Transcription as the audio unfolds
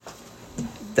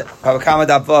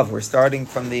We're starting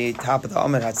from the top of the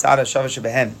Amud Hatzada Shava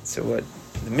Shebehem. So what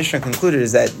the Mishnah concluded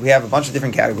is that we have a bunch of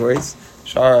different categories: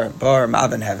 Shar, Bar,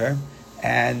 Mav, and Hever,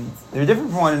 and they're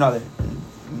different from one another.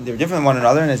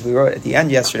 And as we wrote at the end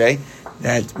yesterday,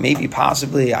 that maybe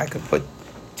possibly I could put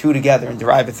two together and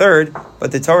derive a third,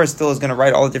 but the Torah still is going to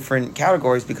write all the different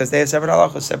categories because they have separate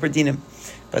halachos, separate dinim.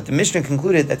 But the Mishnah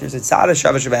concluded that there's a tzada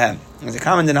shava shebehem. There's a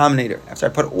common denominator. After I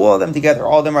put all of them together,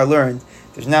 all of them are learned,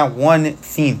 there's now one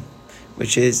theme,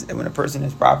 which is that when a person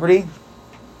has property,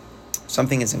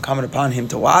 something is incumbent upon him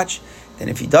to watch, then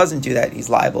if he doesn't do that, he's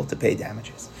liable to pay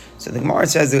damages. So the Gemara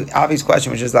says the obvious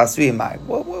question, which is last week,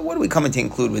 what are we coming to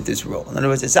include with this rule? In other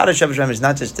words, the tzada shava shebehem is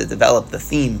not just to develop the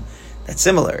theme that's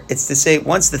similar. It's to say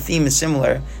once the theme is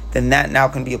similar, then that now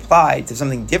can be applied to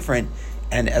something different,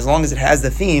 and as long as it has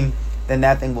the theme, then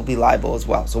that thing will be liable as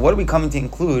well. So what are we coming to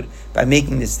include by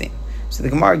making this theme? So the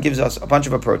Gemara gives us a bunch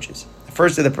of approaches. The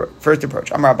first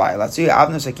approach, Amar Abai,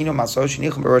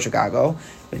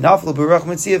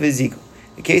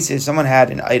 the case is someone had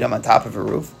an item on top of a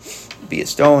roof, be a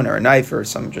stone or a knife or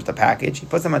just a package. He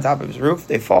puts them on top of his roof,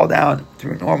 they fall down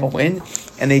through a normal wind,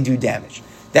 and they do damage.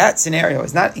 That scenario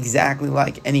is not exactly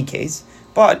like any case,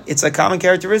 but it's a common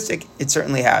characteristic. It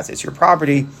certainly has. It's your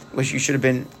property, which you should have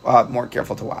been more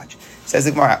careful to watch. Says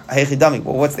the Gemara,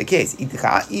 well, what's the case? If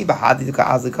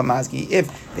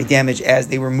they damage as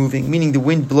they were moving, meaning the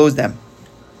wind blows them,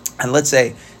 and let's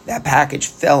say that package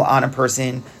fell on a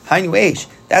person, Hainu Eish,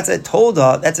 that's a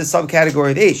tolda, that's a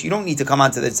subcategory of Eish. You don't need to come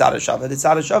onto the tzada shava. The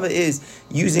tzada shava is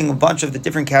using a bunch of the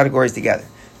different categories together.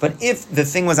 But if the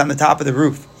thing was on the top of the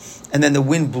roof, and then the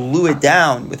wind blew it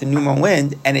down with a pneumo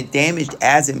wind, and it damaged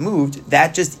as it moved,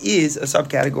 that just is a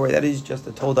subcategory. That is just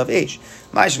a told of Eish.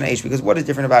 Ma'ashna Eish, because what is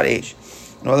different about Eish?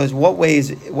 In other words,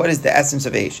 what is the essence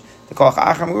of Eish? The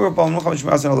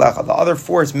other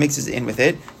force mixes in with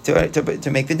it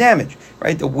to make the damage,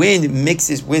 right? The wind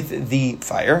mixes with the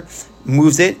fire,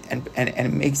 moves it, and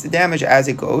it makes the damage as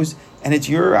it goes, and it's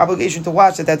your obligation to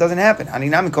watch that doesn't happen. And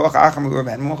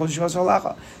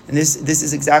this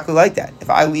is exactly like that. If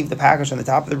I leave the package on the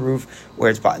top of the roof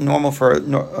where it's normal for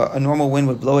a normal wind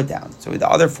would blow it down, so the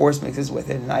other force mixes with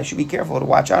it, and I should be careful to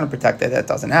watch out and protect that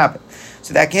doesn't happen.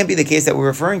 So that can't be the case that we're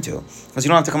referring to, because you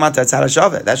don't have to come out to that tzada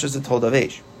shava. That's just a told of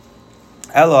Eish.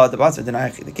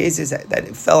 The case is that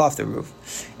it fell off the roof,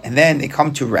 and then they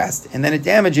come to rest, and then it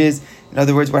damages. In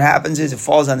other words, what happens is it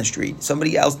falls on the street.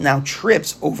 Somebody else now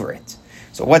trips over it.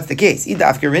 So what's the case? If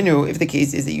the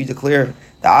case is that you declare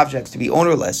the objects to be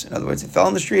ownerless, in other words, it fell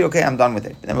in the street, okay, I'm done with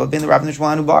it. Then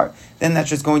then that's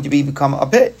just going to become a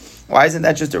pit. Why isn't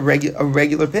that just a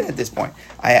regular pit at this point?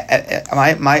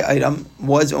 My item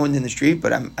was owned in the street,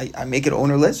 but I make it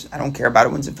ownerless. I don't care about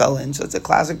it once it fell in, so it's a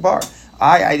classic bar.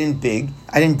 I didn't dig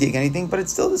anything, but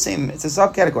it's still the same. It's a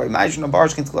subcategory.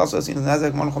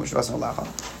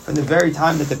 From the very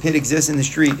time that the pit exists in the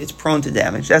street, it's prone to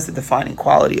damage. That's the defining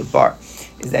quality of bar,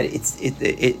 is that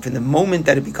it from the moment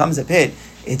that it becomes a pit,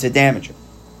 it's a damager.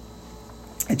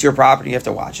 It's your property, you have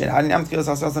to watch it.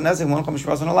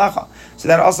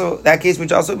 So that case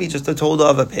would also be just a tolda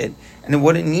of a pit, and it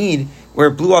wouldn't need where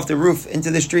it blew off the roof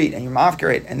into the street and you're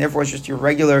mafkir it, and therefore it's just your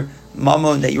regular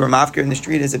mammon that you were mafkir in the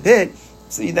street as a pit.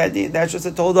 So that's just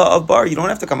a tolda of bar. You don't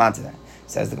have to come onto that.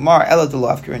 Says the Gemara,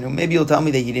 maybe you'll tell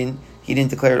me that he didn't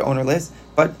declare it ownerless,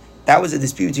 but that was a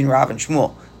dispute between Rav and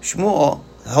Shmuel. Shmuel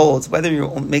holds whether you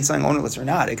make something ownerless or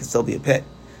not, it can still be a pit.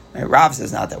 Right? Rav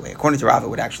says not that way. According to Rav, it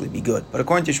would actually be good. But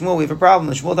according to Shmuel, we have a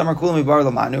problem.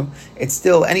 It's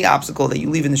still any obstacle that you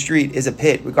leave in the street is a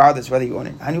pit, regardless whether you own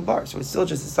it. Hanu bar. So it's still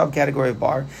just a subcategory of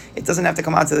bar. It doesn't have to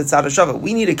come out to the tzad shava.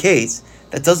 We need a case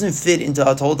that doesn't fit into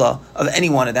a tolda of any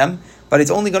one of them, but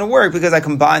it's only going to work because I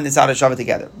combine the tzad shava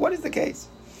together. What is the case?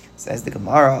 Says the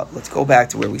Gemara, let's go back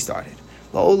to where we started.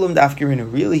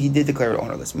 Really, he did declare it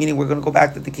ownerless. Meaning, we're going to go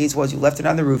back that the case was you left it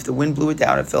on the roof, the wind blew it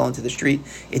down, it fell into the street.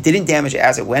 It didn't damage it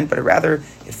as it went, but it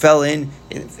fell in,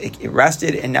 it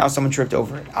rested, and now someone tripped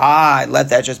over it. Let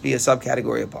that just be a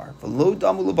subcategory of bar.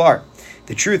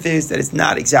 The truth is that it's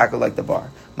not exactly like the bar.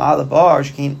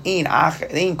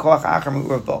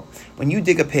 When you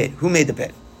dig a pit, who made the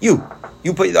pit? You.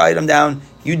 You put the item down,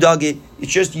 you dug it,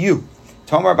 it's just you.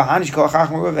 Here,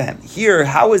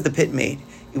 how is the pit made?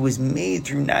 It was made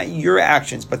through not your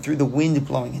actions, but through the wind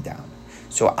blowing it down.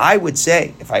 So I would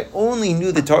say, if I only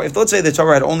knew the Torah, if let's say the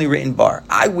Torah had only written bar,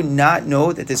 I would not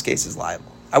know that this case is liable.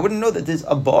 I wouldn't know that this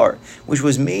a bar, which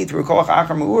was made through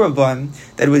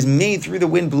that was made through the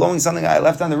wind blowing something I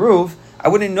left on the roof, I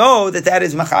wouldn't know that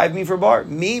is machayiv me for bar.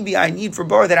 Maybe I need for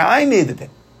bar that I made the pit.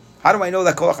 How do I know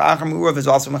that koach achar me'urav is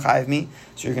also machayiv me?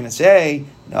 So you're going to say,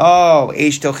 no,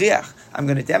 eish tochiach. I'm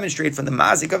going to demonstrate from the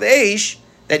mazik of eish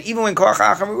that even when koach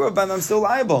ha'achar meruv, I'm still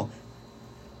liable.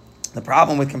 The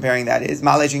problem with comparing that is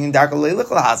by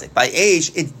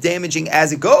Eish, it's damaging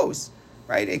as it goes.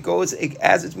 Right?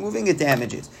 As it's moving, it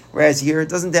damages. Whereas here, it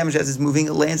doesn't damage as it's moving.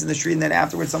 It lands in the street, and then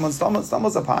afterwards, someone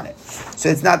stumbles upon it. So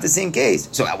it's not the same case.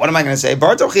 So what am I going to say?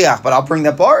 Bar tochiach, but I'll bring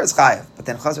that bar as chayav. But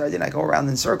then chazar I go around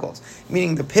in circles.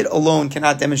 Meaning the pit alone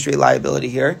cannot demonstrate liability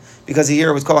here, because here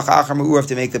it was koach ha'achar me'urav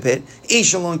to make the pit.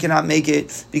 Eish alone cannot make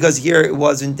it, because here it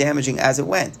wasn't damaging as it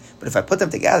went. But if I put them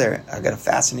together, I got a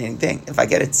fascinating thing. If I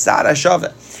get a tzad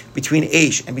hashava between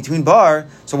eish and between bar,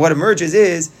 so what emerges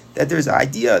is that there's an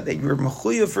idea that you're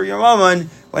mechuyev for your mammon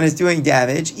when it's doing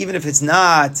damage, even if you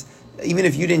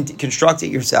didn't construct it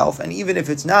yourself, and even if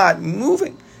it's not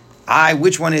moving.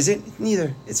 Which one is it?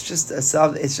 Neither. It's just a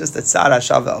tzad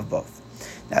hashava of both.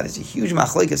 Now there's a huge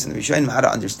machlekes in the Rishonim how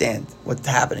to understand what's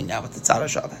happening now with the tzad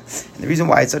hashava. And the reason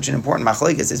why it's such an important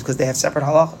machlekes is because they have separate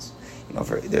halachas.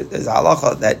 There's a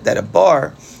halacha that a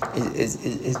bar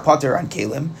is pater on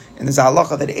kelim, and there's a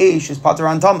halacha that eish is pater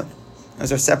on tamid.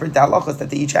 Those are separate halachas that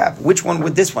they each have. Which one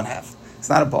would this one have? It's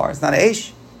not a bar. It's not an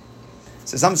eish.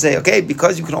 So some say, okay,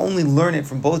 because you can only learn it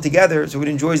from both together, so it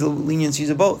enjoys the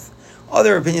leniencies of both.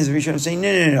 Other opinions of Rishonim say,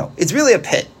 no. It's really a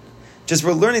pit. Just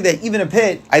we're learning that even a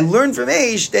pit, I learned from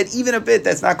eish that even a pit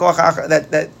that's not koach ha'achar,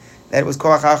 that was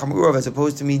koach ha'achar me'urav as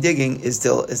opposed to me digging is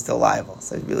still liable.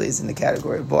 So it really is in the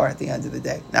category of bar at the end of the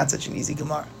day. Not such an easy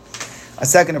gemara. A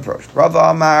second approach. Rava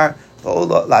Amar, a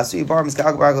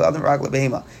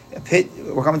pit,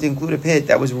 we're coming to include a pit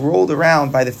that was rolled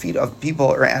around by the feet of people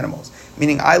or animals.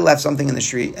 Meaning I left something in the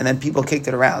street and then people kicked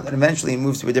it around and eventually it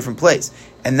moves to a different place.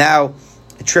 And now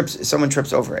someone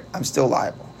trips over it. I'm still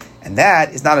liable. And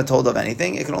that is not a told of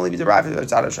anything. It can only be derived from the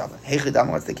tzad hashava. Hey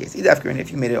chidam, what's the case?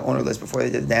 If you made it ownerless before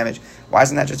they did the damage, why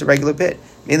isn't that just a regular pit?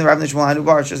 Maybe the Rav Nishmal Hanu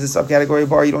bar, it's just a subcategory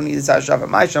bar. You don't need the tzad hashava.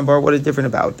 My sham bar, what is different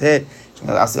about pit? From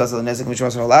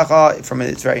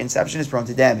its very inception, it's prone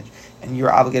to damage, and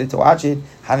you're obligated to watch it.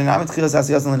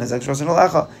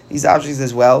 These objects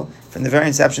as well, from the very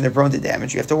inception, they're prone to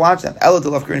damage. You have to watch them. If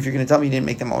you're going to tell me you didn't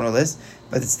make them ownerless,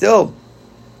 but it's still.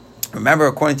 Remember,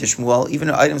 according to Shmuel, even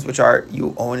items which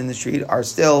you own in the street are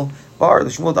still bar. The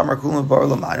Shmuel damar kulam bar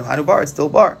lamanu hanu bar. It's still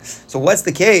bar. So what's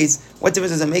the case? What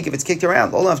difference does it make if it's kicked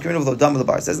around? Says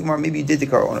the bar. Maybe you did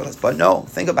declare ownerless, but no.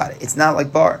 Think about it. It's not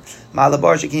like bar.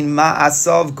 Malabar shekin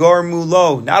ma'asav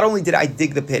garmulo. Not only did I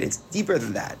dig the pit, it's deeper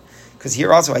than that. Because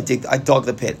here also I dug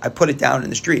the pit. I put it down in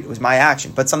the street. It was my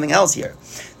action. But something else here.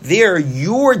 There,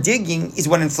 your digging is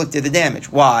what inflicted the damage.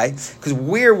 Why? Because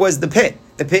where was the pit?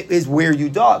 The pit is where you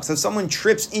dug. So if someone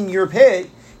trips in your pit,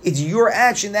 it's your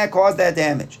action that caused that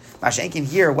damage. Mashenkin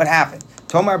here, what happened?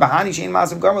 Tomar Bahani Shein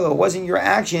Masav Garmalo, it wasn't your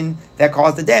action that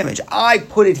caused the damage. I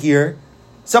put it here,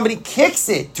 somebody kicks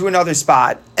it to another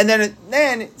spot, and then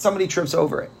somebody trips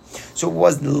over it. So it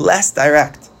was less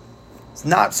direct.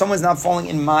 Someone's not falling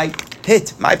in my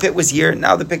pit. My pit was here,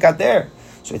 now the pit got there.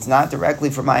 So it's not directly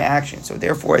for my action. So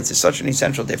therefore, it's such an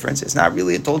essential difference. It's not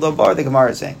really a tolda bar, the Gemara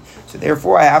is saying. So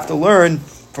therefore, I have to learn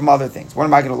from other things. What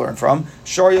am I going to learn from?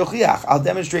 Shar yochiach. I'll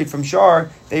demonstrate from shar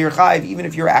that you're chayiv even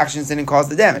if your actions didn't cause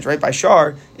the damage, right? By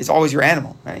shar, it's always your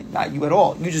animal, right? Not you at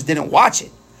all. You just didn't watch it.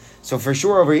 So for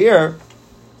sure over here,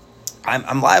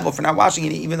 I'm liable for not watching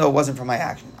it even though it wasn't from my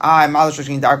action. There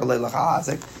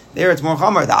it's more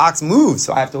chamar. The ox moves,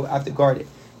 so I have to guard it.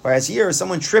 Whereas here,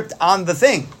 someone tripped on the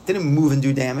thing, didn't move and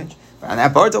do damage. And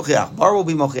that bar will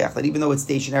be mochiach, that even though it's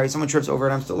stationary, someone trips over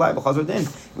it, I'm still liable.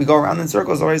 We go around in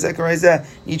circles,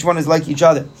 each one is like each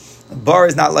other. The bar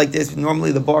is not like this.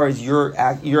 Normally the bar is your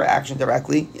action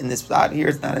directly in this spot. Here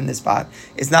it's not in this spot.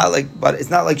 It's not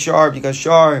like shar, because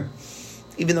shar,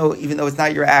 even though it's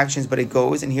not your actions, but it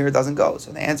goes, and here it doesn't go.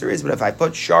 So the answer is, but if I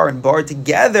put shar and bar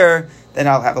together, then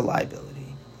I'll have a liability.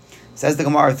 Says the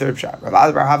Gemara, third shot. In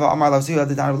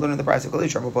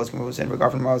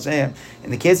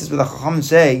the cases where the Chacham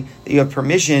say that you have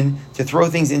permission to throw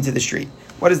things into the street.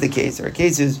 What is the case? There are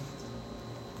cases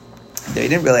they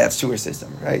didn't really have sewer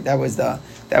system, right? That was the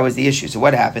issue. So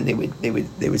what happened?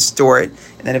 They would store it,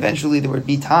 and then eventually there would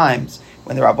be times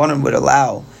when the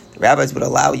rabbis would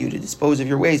allow you to dispose of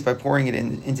your waste by pouring it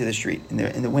into the street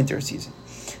in the winter season.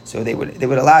 So they would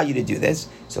allow you to do this.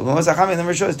 So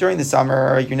during the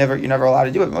summer, you're never allowed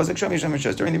to do it.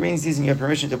 During the rainy season, you have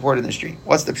permission to pour it in the street.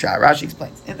 What's the pshat? Rashi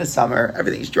explains. In the summer,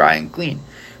 everything's dry and clean,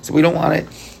 so we don't want it.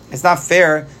 It's not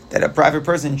fair that a private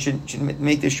person should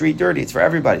make the street dirty. It's for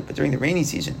everybody. But during the rainy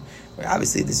season, where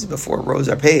obviously this is before roads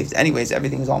are paved, anyways,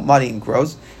 everything is all muddy and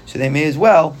gross. So they may as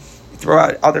well throw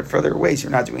out other further waste.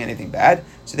 You're not doing anything bad.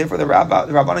 So therefore, the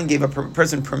Rabbanan gave a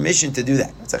person permission to do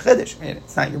that. It's a chiddush. I mean,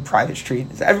 it's not your private street.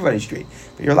 It's everybody's street.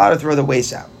 But you're allowed to throw the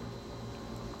waste out.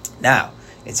 Now,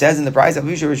 It says in the price of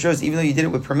Rishos, even though you did it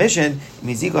with permission,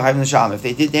 if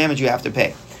they did damage, you have to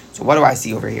pay. So what do I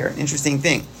see over here? An interesting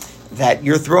thing, that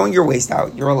you're throwing your waste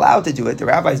out. You're allowed to do it. The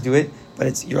rabbis do it,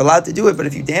 but you're allowed to do it. But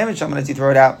if you damage someone as you throw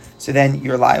it out, so then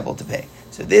you're liable to pay.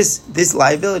 So this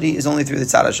liability is only through the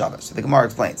tzad hashava. So the Gemara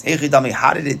explains,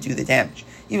 how did it do the damage?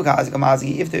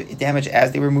 If the damage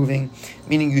as they were moving,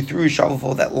 meaning you threw a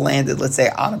shovelful that landed, let's say,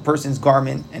 on a person's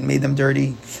garment and made them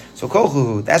dirty. So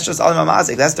kochuhu, that's just adam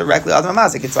hamazik. That's directly adam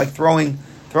hamazik. It's like throwing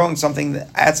something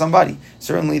at somebody.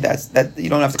 Certainly, that you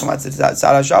don't have to come out to tzad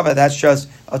hashava. That's just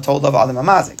a told of adam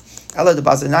hamazik. You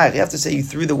have to say you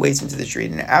threw the waste into the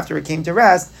street, and after it came to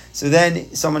rest, so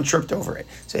then someone tripped over it.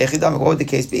 So what would the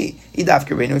case be?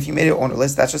 If you made it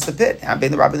ownerless, that's just a pit. A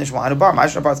pit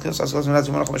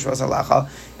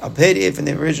if in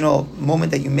the original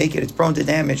moment that you make it, it's prone to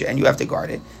damage and you have to guard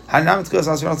it.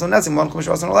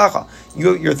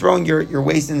 You're throwing your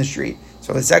waste in the street.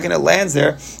 So the second it lands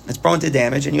there, it's prone to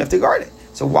damage and you have to guard it.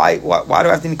 So why do I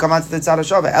have to come out to the tzad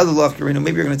hashava?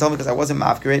 Maybe you're going to tell me because I wasn't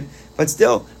mafkirid, but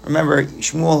still, remember,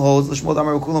 Shmuel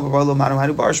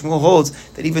holds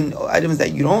that even items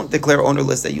that you don't declare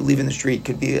ownerless that you leave in the street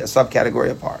could be a subcategory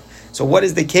of par. So what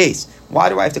is the case? Why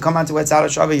do I have to come onto tzad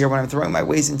hashava here when I'm throwing my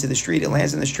waste into the street, it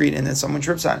lands in the street, and then someone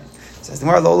trips on it? Says the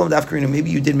Gemara, maybe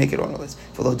you did make it ownerless.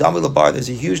 For there's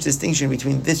a huge distinction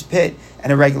between this pit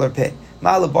and a regular pit.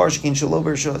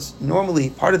 Normally,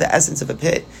 part of the essence of a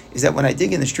pit is that when I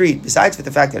dig in the street, besides for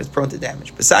the fact that it's prone to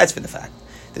damage,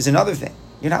 there's another thing.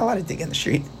 You're not allowed to dig in the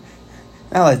street.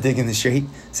 I'm not allowed to dig in the street.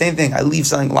 Same thing, I leave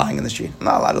something lying in the street. I'm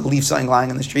not allowed to leave something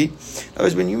lying in the street. In other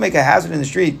words, when you make a hazard in the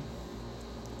street,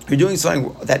 you're doing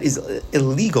something that is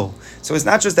illegal. So it's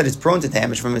not just that it's prone to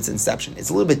damage from its inception. It's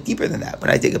a little bit deeper than that when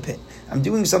I dig a pit. I'm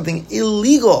doing something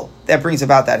illegal that brings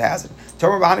about that hazard.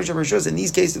 In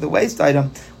these cases, the waste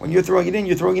item, when you're throwing it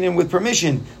in with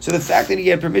permission. So the fact that he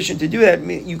had permission to do that,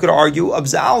 you could argue,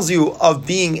 absolves you of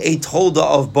being a tolda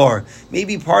of bar.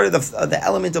 Maybe part of the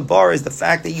element of bar is the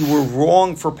fact that you were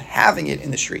wrong for having it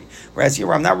in the street. Whereas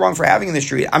here, I'm not wrong for having it in the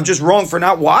street. I'm just wrong for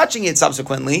not watching it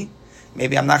subsequently.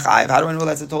 Maybe I'm not chayiv. How do I know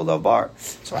that's a told of bar?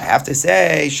 So I have to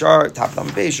say, shar, tap lam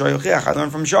pei, shar yochiach. I learn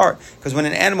from shar. Because when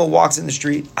an animal walks in the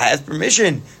street, I have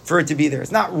permission for it to be there.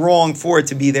 It's not wrong for it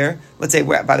to be there. Let's say,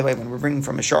 by the way, when we're bringing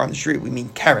from a shar on the street, we mean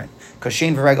Karen. Because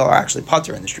Shane Varegal are actually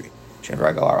putter in the street. Shane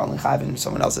Varegal are only chayiv in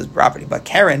someone else's property. But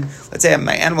Karen, let's say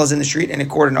my animal is in the street and it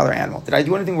caught another animal. Did I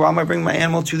do anything wrong by bringing my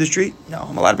animal to the street? No,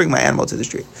 I'm allowed to bring my animal to the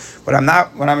street. But I'm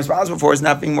not. What I'm responsible for is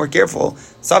not being more careful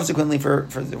subsequently for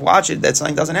to watch it that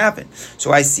something doesn't happen.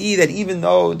 So I see that even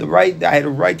though I had a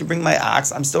right to bring my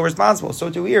ox, I'm still responsible.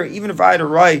 So to here, even if I had a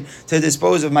right to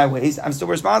dispose of my waste, I'm still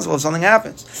responsible if something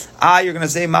happens. You're going to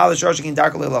say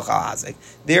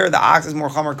there the ox is more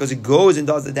chamor because it goes and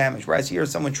does the damage. Whereas here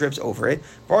someone trips over it.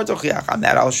 On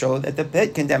that I'll show that the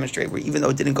pit can demonstrate where even though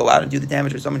it didn't go out and do the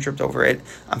damage or someone tripped over it,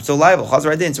 I'm still liable.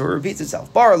 Chazar din, so it repeats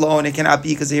itself. Bar alone it cannot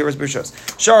be because the here was b'rishos.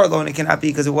 Shar alone it cannot be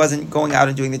because it wasn't going out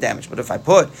and doing the damage. But if I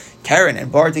put Karen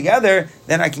and bar together,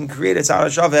 then I can create a tzad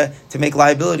hashava to make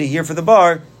liability here for the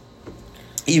bar,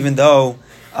 even though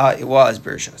it was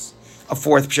b'rishos. A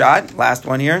fourth pshat, last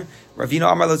one here.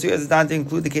 Ravina Amar Lasu has done to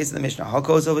include the case of the Mishnah. You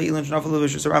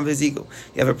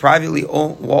have a privately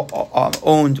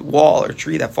owned wall or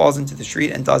tree that falls into the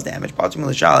street and does damage.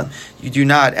 You do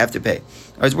not have to pay.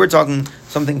 Whereas we're talking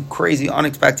something crazy,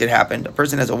 unexpected happened. A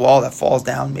person has a wall that falls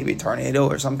down, maybe a tornado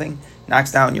or something,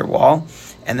 knocks down your wall,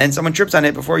 and then someone trips on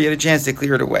it before you had a chance to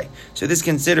clear it away. So this is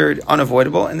considered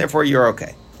unavoidable, and therefore you're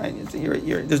okay. Right?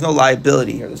 There's no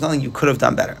liability here. There's nothing you could have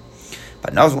done better.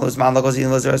 But let's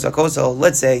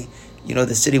say,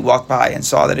 the city walked by and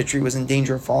saw that a tree was in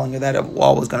danger of falling or that a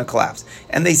wall was going to collapse.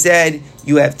 And they said,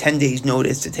 you have 10 days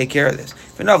notice to take care of this.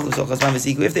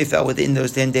 If they fell within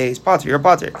those 10 days, potter, you're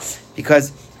potter.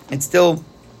 Because it's still,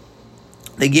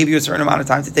 they gave you a certain amount of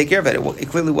time to take care of it. It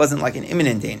clearly wasn't like an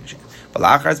imminent danger. But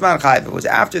if it was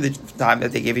after the time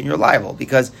that they gave you, you're liable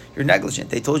because you're negligent.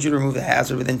 They told you to remove the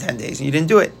hazard within 10 days and you didn't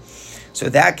do it. So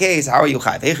in that case, how are you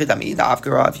chayv?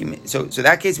 So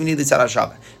that case, we need the tzad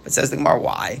hashava. But says the Gemara,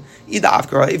 why?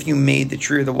 If you made the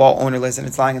tree or the wall ownerless and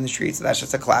it's lying in the street, so that's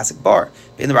just a classic bar.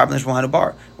 In the Rabbi Shmuel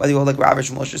bar, whether you hold like Rabbi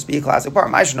Shmuel, just be a classic bar.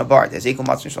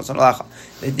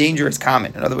 The danger is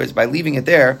common. In other words, by leaving it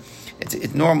there,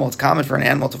 it's normal. It's common for an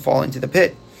animal to fall into the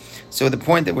pit. So the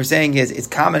point that we're saying is, it's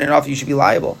common enough. You should be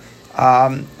liable.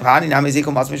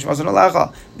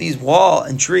 These wall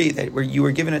and tree that where you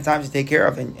were given a time to take care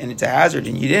of, and it's a hazard,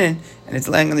 and you didn't, and it's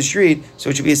laying on the street, so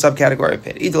it should be a subcategory of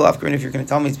pit. Idul Afkarin, if you're going to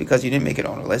tell me it's because you didn't make it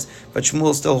ownerless, but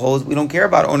Shmuel still holds we don't care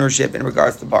about ownership in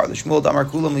regards to bar. The Shmuel Damar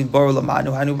Kulam Bar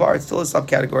Lamanu Hanu Bar, it's still a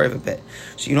subcategory of a pit,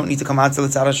 so you don't need to come out to the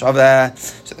Tzad Shaveh.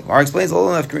 So the Gemara explains,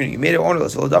 you made it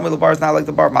ownerless. So the bar is not like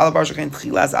the bar. When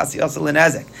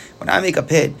I make a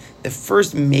pit, the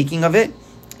first making of it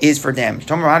is for damage.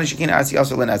 So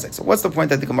what's the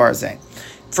point that the Gemara is saying?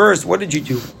 First, what did you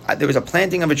do? There was a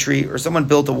planting of a tree or someone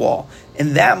built a wall.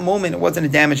 In that moment, it wasn't a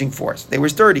damaging force. They were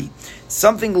sturdy.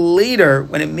 Something later,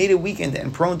 when it made it weakened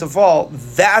and prone to fall,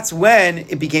 that's when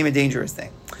it became a dangerous thing.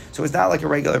 So it's not like a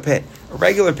regular pit. A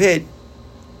regular pit,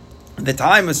 the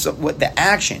time is what the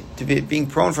action to be being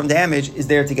prone from damage is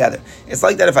there together. It's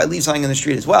like that if I leave something in the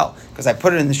street as well, because I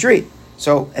put it in the street.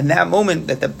 So in that moment,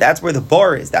 that's where the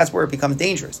bar is. That's where it becomes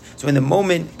dangerous. So in the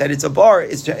moment that it's a bar,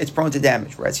 it's prone to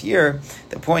damage. Whereas here,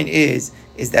 the point is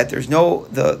that there's no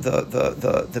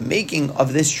the making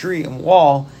of this tree and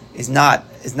wall is not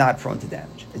prone to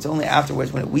damage. It's only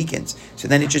afterwards when it weakens. So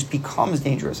then it just becomes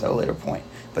dangerous at a later point.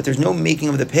 But there's no making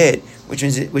of the pit, which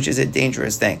is a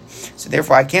dangerous thing. So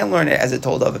therefore, I can't learn it as a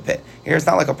told of a pit. Here, it's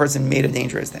not like a person made a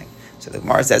dangerous thing. So the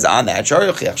Gemara says on that, Shar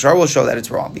will show that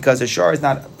it's wrong because a shar is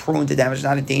not prone to damage, it's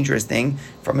not a dangerous thing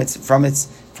from its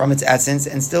essence,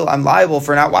 and still I'm liable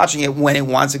for not watching it when it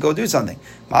wants to go do something.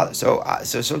 So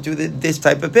do this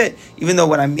type of pit. Even though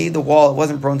when I made the wall, it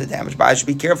wasn't prone to damage, but I should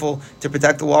be careful to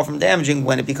protect the wall from damaging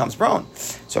when it becomes prone.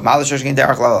 So you're going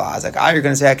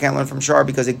to say I can't learn from shar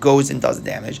because it goes and does the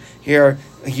damage. Here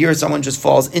someone just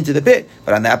falls into the pit,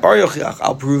 but on that bar yochiach,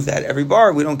 I'll prove that every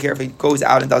bar, we don't care if it goes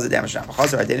out and does the damage. Now,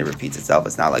 I didn't repeat itself.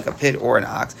 It's not like a pit or an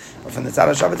ox, but from the tzad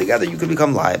hashava together, you could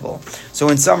become liable. So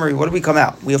in summary, what do we come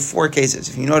out? We have 4 cases.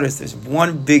 If you notice, there's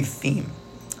one big theme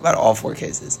about all 4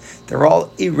 cases. They're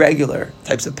all irregular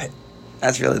types of pit.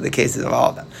 That's really the cases of all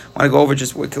of them. I want to go over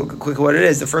just quick what it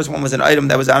is. The first one was an item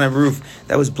that was on a roof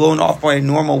that was blown off by a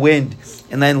normal wind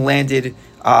and then landed,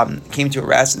 came to a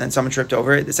rest, and then someone tripped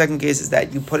over it. The second case is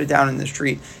that you put it down in the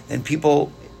street, then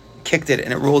people kicked it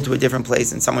and it rolled to a different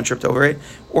place and someone tripped over it,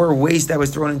 or waste that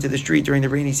was thrown into the street during the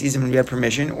rainy season when you had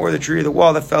permission, or the tree or the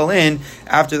wall that fell in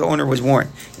after the owner was warned.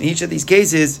 In each of these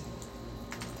cases,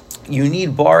 you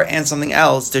need bar and something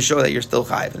else to show that you're still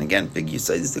chayiv. And again, big you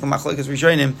say this to machlokes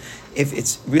rishonim, if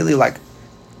it's really like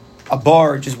a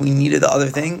bar, just we needed the other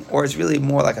thing, or it's really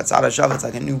more like a tzad hashava, it's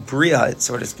like a new bria,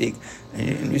 so to speak, a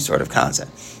new sort of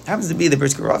concept. It happens to be the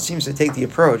Brisker Rav seems to take the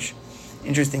approach,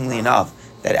 interestingly enough,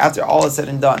 that after all is said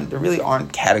and done, there really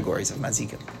aren't categories of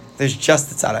mazikim. There's just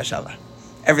the tzad hashava.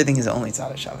 Everything is only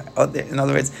tzad hashava. In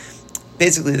other words,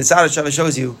 basically the tzad hashava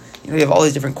shows you you have all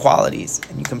these different qualities,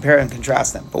 and you compare and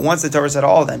contrast them. But once the Torah said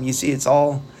all of them, you see it's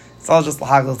all just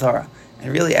l'hagel Torah.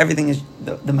 And really everything is,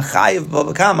 the mechayiv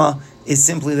bava kama is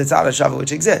simply the tzad hashava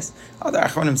which exists. Other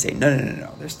achronim say,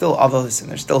 no. There's still avos,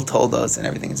 and there's still toldos, and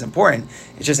everything is important.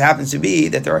 It just happens to be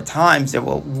that there are times that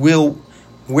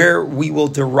where we will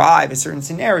derive a certain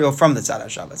scenario from the tzad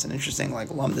hashava. It's an interesting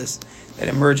lumdus that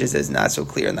emerges as not so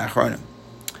clear in the achronim.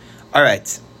 All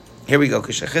right, here we go.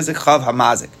 Kishachizik chav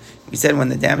hamazik. We said when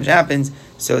the damage happens,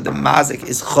 so the mazik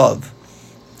is chav.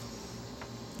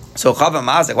 So chav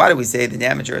hamazik. Why do we say the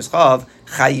damager is chav?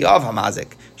 Chayav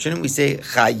hamazik. Shouldn't we say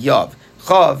chayav?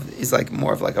 Chav is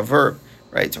more of a verb,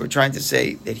 right? So we're trying to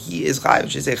say that he is chayav. We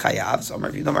should say chayav. So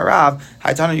Amar Yudam Arav,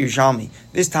 Haytana Yerushalmi.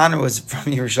 This Tana was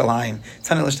from Yerushalayim.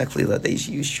 Tana Lishna Klila. They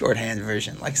use shorthand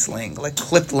version, like slang, like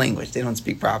clipped language. They don't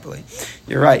speak properly.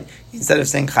 You're right. Instead of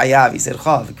saying chayav, he said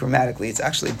chav. Grammatically, it's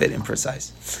actually a bit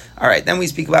imprecise. All right, then we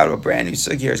speak about a brand new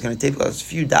sugya here. It's going to take us a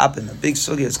few dapim. A big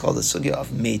sugya is called the sugya of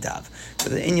meitav. So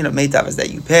the inyan of meitav is that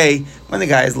you pay when the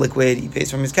guy is liquid, he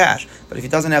pays from his cash. But if he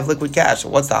doesn't have liquid cash, so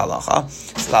what's the halacha?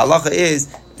 So the halacha is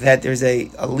that there's a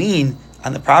lien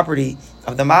on the property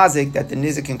of the mazik that the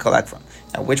nizik can collect from.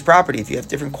 Now, which property? If you have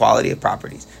different quality of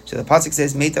properties. So the pasuk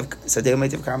says, meitav sadeu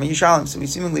meitav karma yishalem. So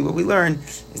seemingly what we learn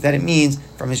is that it means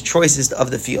from his choicest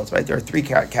of the fields, right? There are 3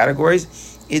 categories.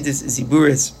 Idis,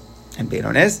 ziburis, and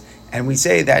beinonis. And we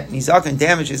say that nizak and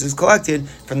damages is collected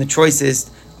from the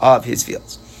choicest of his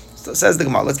fields. So says the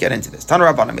Gemara, let's get into this.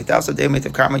 Tanu Rabbanan, meitav sadeu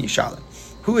meitav karma yishalem.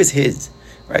 Who is his?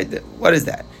 Right? What is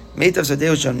that? Meitav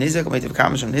sadeu shom nizik, meitav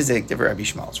karma shom nizik, divrei Rabbi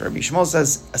Shmuel. So Rabbi Shmuel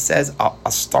says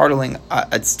a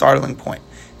startling point,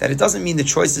 that it doesn't mean the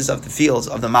choices of the fields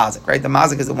of the mazik, right? The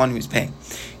mazik is the one who's paying.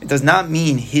 It does not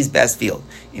mean his best field.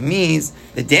 It means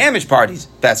the damaged party's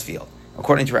best field,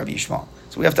 according to Rabbi Shmuel.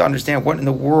 So we have to understand what in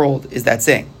the world is that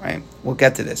saying, right? We'll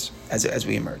get to this as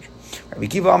we emerge. Rabbi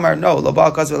Akiva Amar, no, lo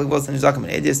ba'al kasvei l'gvos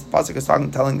l'nizakim. This pasuk is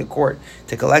telling the court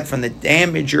to collect from the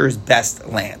damager's best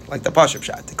land, like the Pashup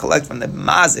shot, to collect from the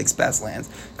mazik's best lands.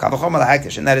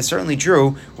 And that is certainly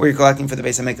true where you're collecting for the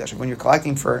Beis HaMikdash. When you're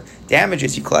collecting for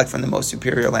damages, you collect from the most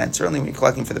superior land. Certainly when you're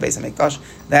collecting for the Beis HaMikdash,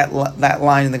 that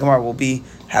line in the Gemara will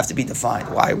have to be defined.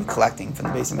 Why are we collecting from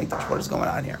the Beis HaMikdash? What is going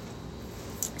on here?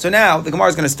 So now the Gemara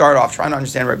is going to start off trying to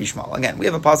understand Rabbi Yishmael. Again, we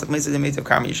have a pasuk Mesed of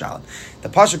Karmi Yishalim. The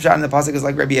pasuk shot in the pasuk is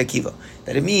like Rabbi Akiva,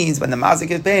 that it means when the mazik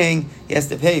is paying, he has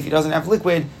to pay if he doesn't have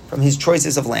liquid from his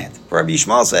choices of land. But Rabbi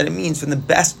Yishmael said it means from the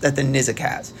best that the nizik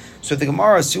has. So the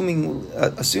Gemara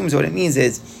assumes what it means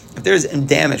is if there's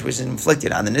damage which is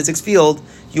inflicted on the nizik's field,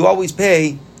 you always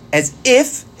pay as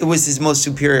if it was his most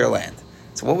superior land.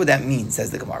 So what would that mean,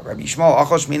 says the Gemara? Rabbi Yishmael,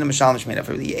 Achol Shmeina Mishal Shmeina,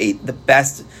 for he ate the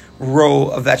best row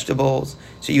of vegetables,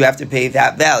 so you have to pay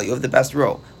that value of the best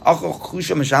row. Achol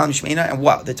Chusha Mishal Shmeina, and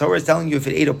what? The Torah is telling you if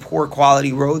it ate a poor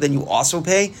quality row, then you also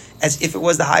pay as if it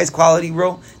was the highest quality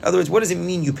row. In other words, what does it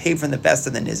mean you pay from the best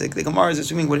of the nizik? The Gemara is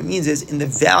assuming what it means is in the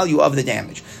value of the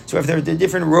damage. So if there are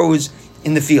different rows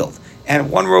in the field,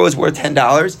 and one row is worth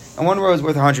 $10, and one row is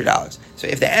worth $100. So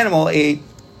if the animal ate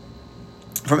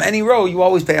from any row, you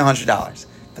always pay $100.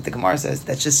 But the Gemara says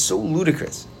that's just so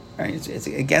ludicrous. Right? It's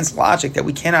against logic that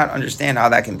we cannot understand how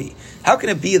that can be. How can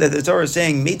it be that the Torah is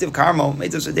saying Meitiv Karmo,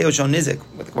 Meitiv Sadeo Shel Nizik?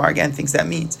 What the Gemara again thinks that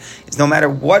means is no matter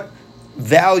what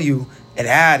value it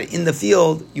had in the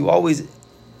field, you always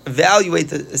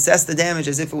assess the damage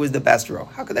as if it was the best row.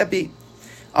 How could that be?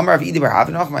 Amar of Idi Bar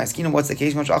Havinoch, my asking what's the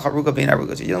case? You're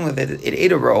dealing with it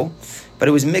ate a row, but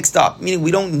it was mixed up, meaning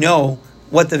we don't know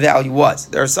what the value was.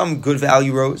 There are some good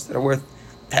value rows that are worth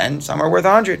 10, some are worth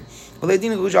 100. You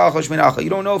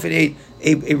don't know if it ate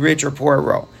a rich or poor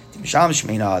row.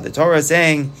 The Torah is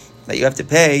saying that you have to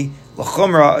pay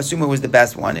l'chumra, assume it was the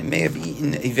best one. It may have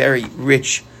eaten a very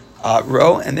rich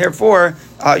row, and therefore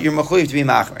you're mechuyev to be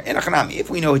machmer. In Achanami,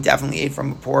 if we know it definitely ate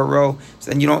from a poor row,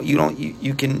 so then you can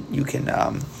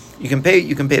pay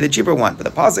the cheaper one. But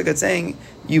the pasuk is saying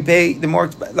you pay the more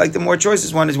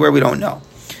choicest one is where we don't know.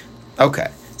 Okay,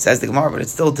 says the Gemara, but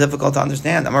it's still difficult to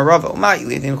understand.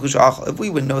 If we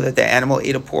would know that the animal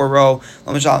ate a poor row,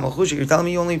 you're telling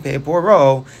me you only pay a poor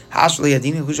row. So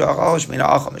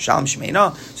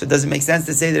it doesn't make sense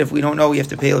to say that if we don't know, we have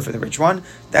to pay for the rich one.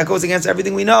 That goes against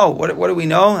everything we know. What do we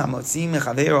know?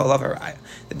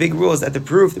 The big rule is that the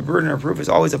burden of proof is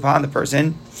always upon the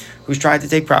person who's trying to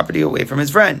take property away from his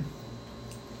friend.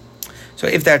 So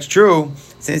if that's true,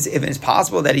 since if it's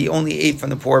possible that he only ate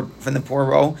from the poor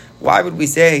row, why would we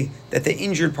say that the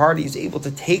injured party is able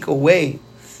to take away,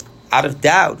 out of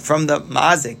doubt, from the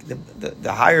mazik,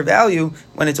 the higher value,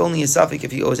 when it's only a suffix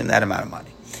if he owes him that amount of money?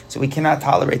 So we cannot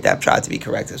tolerate that pshat to be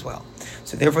correct as well.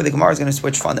 So therefore the Gemara is going to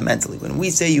switch fundamentally. When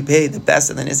we say you pay the best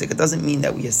of the nizik, it doesn't mean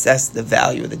that we assess the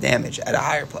value of the damage at a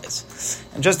higher place.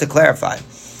 And just to clarify,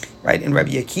 right, in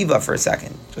Rabbi Akiva for a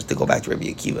second, just to go back to Rabbi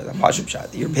Akiva, the Pashup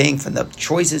shot, you're paying from the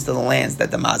choices to the lands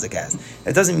that the mazik has.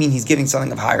 That doesn't mean he's giving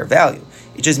something of higher value.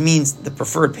 It just means the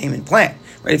preferred payment plan.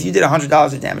 Right? If you did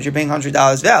 $100 of damage, you're paying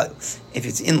 $100 value. If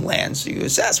it's in land, so you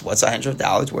assess what's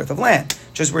 $100 worth of land.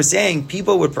 Just we're saying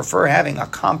people would prefer having a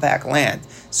compact land,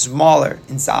 smaller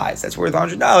in size, that's worth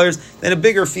 $100, than a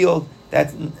bigger field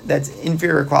that's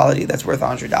inferior quality, that's worth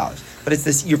 $100. But it's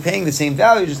this, you're paying the same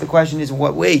value, just the question is in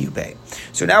what way you pay.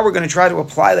 So now we're going to try to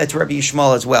apply that to Rabbi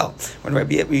Yishmael as well. When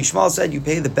Rabbi Yishmael said you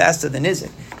pay the best of the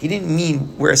nizik, he didn't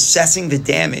mean we're assessing the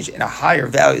damage in a higher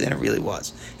value than it really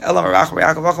was.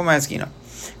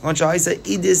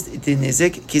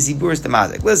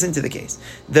 Listen to the case.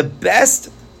 The best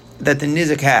that the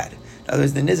nizik had, in other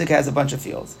words, the nizik has a bunch of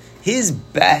fields. His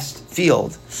best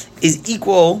field is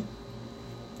equal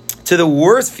to the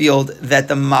worst field that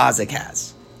the mazik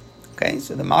has. Okay,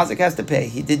 so the mazik has to pay.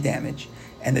 He did damage,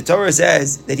 and the Torah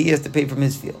says that he has to pay from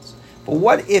his fields. But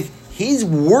what if his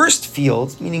worst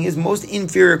field, meaning his most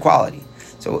inferior quality,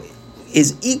 so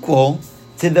is equal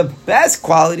to the best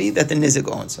quality that the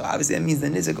nizik owns? So obviously that means the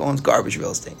nizik owns garbage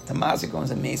real estate. The mazik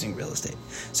owns amazing real estate.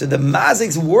 So the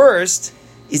mazik's worst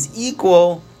is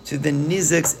equal to the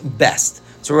nizik's best.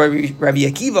 So Rabbi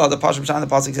Akiva, the Pashup Shan, the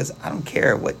Pasuk says, I don't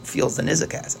care what fields the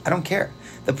nizik has. I don't care.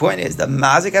 The point is the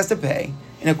mazik has to pay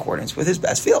in accordance with his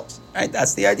best fields. Right?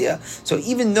 That's the idea. So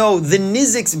even though the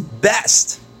nizik's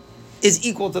best is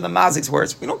equal to the mazik's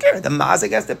worst, we don't care. The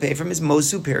mazik has to pay from his most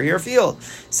superior field.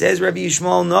 Says Rabbi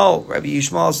Yishmael, no. Rabbi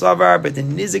Yishmael savar, but the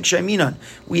nizik sheminan,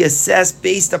 we assess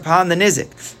based upon the nizik,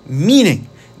 meaning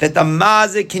that the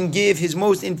mazik can give his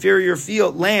most inferior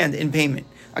field land in payment.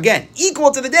 Again,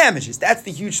 equal to the damages. That's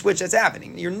the huge switch that's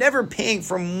happening. You're never paying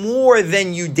for more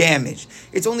than you damaged.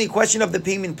 It's only a question of the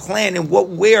payment plan and what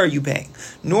way are you paying.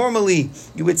 Normally,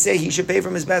 you would say he should pay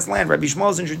from his best land. Rabbi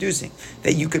Shmuel is introducing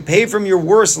that you could pay from your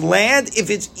worst land if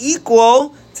it's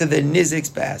equal to the nizik's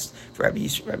best. For Rabbi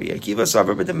Akiva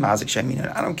Savar, but the mazik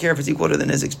shemina. I don't care if it's equal to the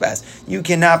nizik's best. You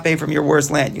cannot pay from your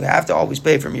worst land. You have to always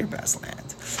pay from your best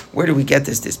land. Where do we get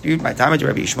this dispute? My time to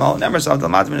Rabbi Yishmael.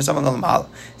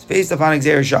 It's based upon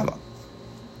Xer Shava.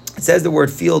 It says the word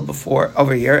field before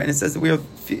over here, and it says the word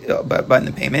but in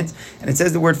the payment, and it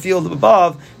says the word field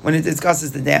above when it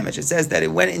discusses the damage. It says that it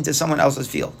went into someone else's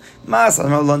field.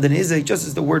 London Nizik, just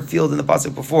as the word field in the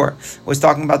pasuk before was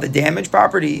talking about the damaged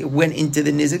property, it went into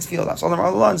the Nizik's field.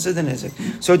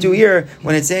 So to here,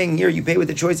 when it's saying here you pay with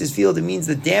the choicest field, it means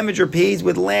the damager pays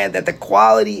with land that the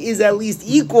quality is at least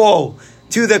equal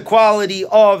to the quality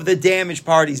of the damaged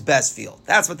party's best field.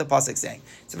 That's what the pasuk is saying.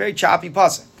 It's a very choppy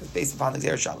pasuk because based upon the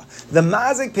Xer Shava. The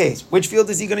mazik pays. Which field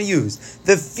is he going to use?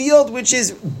 The field which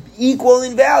is equal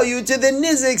in value to the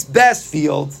nizik's best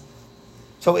field.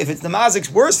 So if it's the mazik's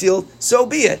worst field, so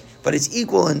be it. But it's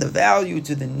equal in the value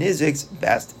to the nizik's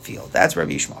best field. That's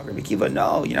Rabbi Yishmael. Rabbi Akiva,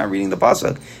 no, you're not reading the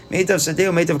pasuk. Meitav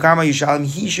sadeu, meitav karma yishalim.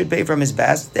 He should pay from his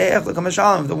best. They have l'kam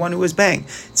shalom, the one who is paying.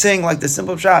 It's saying like the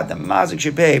simple shot, the mazik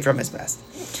should pay from his best.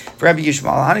 For Rabbi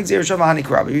Yishmael, Hanik Xer Shava, Hanik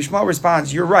Rabbi Yishmael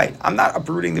responds, you're right. I'm not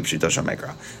uprooting the Pshita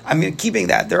Shemekra. I'm keeping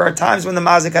that. There are times when the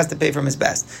mazik has to pay from his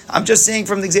best. I'm just saying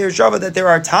from the Xer Shava that there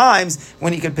are times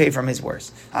when he could pay from his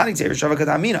worst. Hanik Xer Shava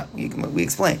Kadamina. We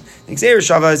explain. The Xer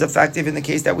Shava is effective in the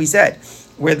case that we said,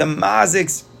 where the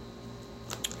mazik's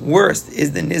worst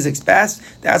is the nizik's best.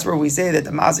 That's where we say that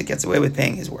the mazik gets away with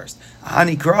paying his worst.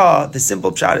 Hanikra, the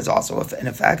simple pshat is also in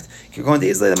effect. You're going to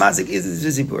Israel, the mazik is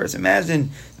the ziburis.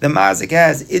 Imagine the mazik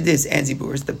has idis and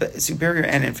ziburis, the superior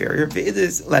and inferior.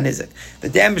 Idis la nizik. The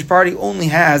damaged party only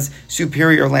has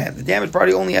superior land. The damaged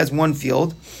party only has one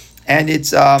field, and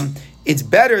it's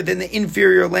better than the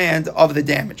inferior land of the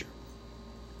damager.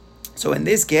 So in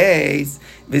this case,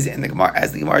 in the Gemara,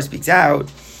 as the Gemara speaks out,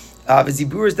 the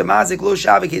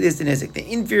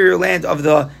inferior land of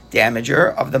the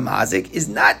damager, of the mazik, is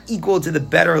not equal to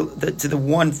the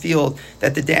one field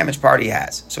that the damaged party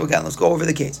has. So again, let's go over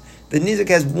the case. The nizik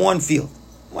has one field.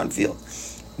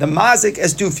 The mazik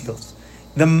has two fields.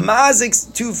 The mazik's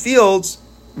two fields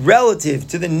relative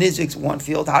to the nizik's one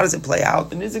field, how does it play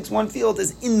out? The nizik's one field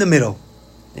is in the middle.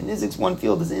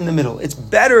 It's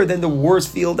better than the worst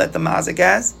field that the mazik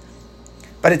has,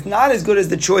 but it's not as good as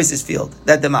the choicest field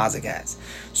that the mazik has.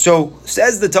 So,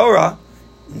 says the Torah,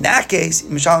 in that case, the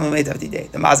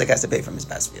mazik has to pay from his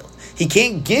best field. He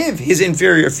can't give his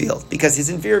inferior field, because his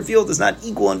inferior field is not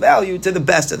equal in value to the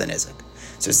best of the nizik.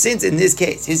 So since in this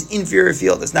case his inferior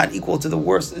field is not equal to the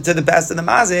best of the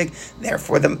mazik,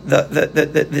 therefore the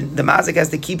mazik has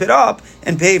to keep it up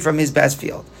and pay from his best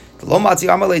field. He can't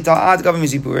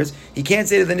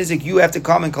say to the nizik, you have to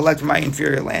come and collect from my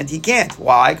inferior land. He can't.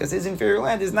 Why? Because his inferior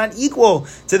land is not equal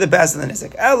to the best of the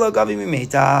nizik.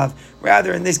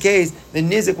 Rather, in this case, the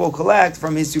nizik will collect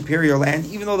from his superior land,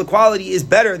 even though the quality is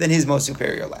better than his most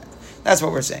superior land. That's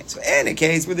what we're saying. So in a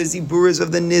case where the ziburas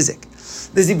of the nizik,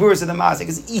 the ziburas of the mazik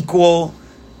is equal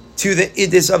to the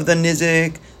idis of the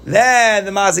nizik, then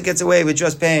the mazik gets away with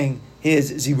just paying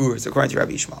his ziburas, according to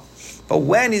Rabbi Yishmael. But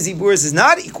when his ziburas is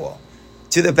not equal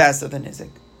to the best of the nizik,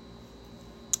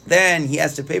 then he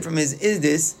has to pay from his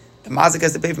idis. The mazik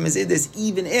has to pay from his idis,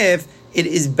 even if it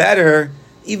is better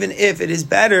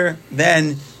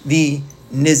than the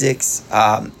nizik's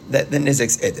the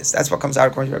nizik's idis. That's what comes out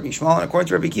according to Rabbi Yishmael, and according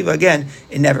to Rabbi Akiva, again,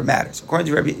 it never matters. According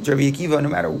to Rabbi Akiva, no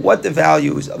matter what the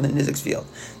values of the nizik's field,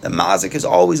 the mazik is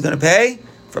always going to pay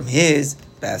from his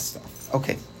best stuff.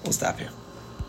 Okay, we'll stop here.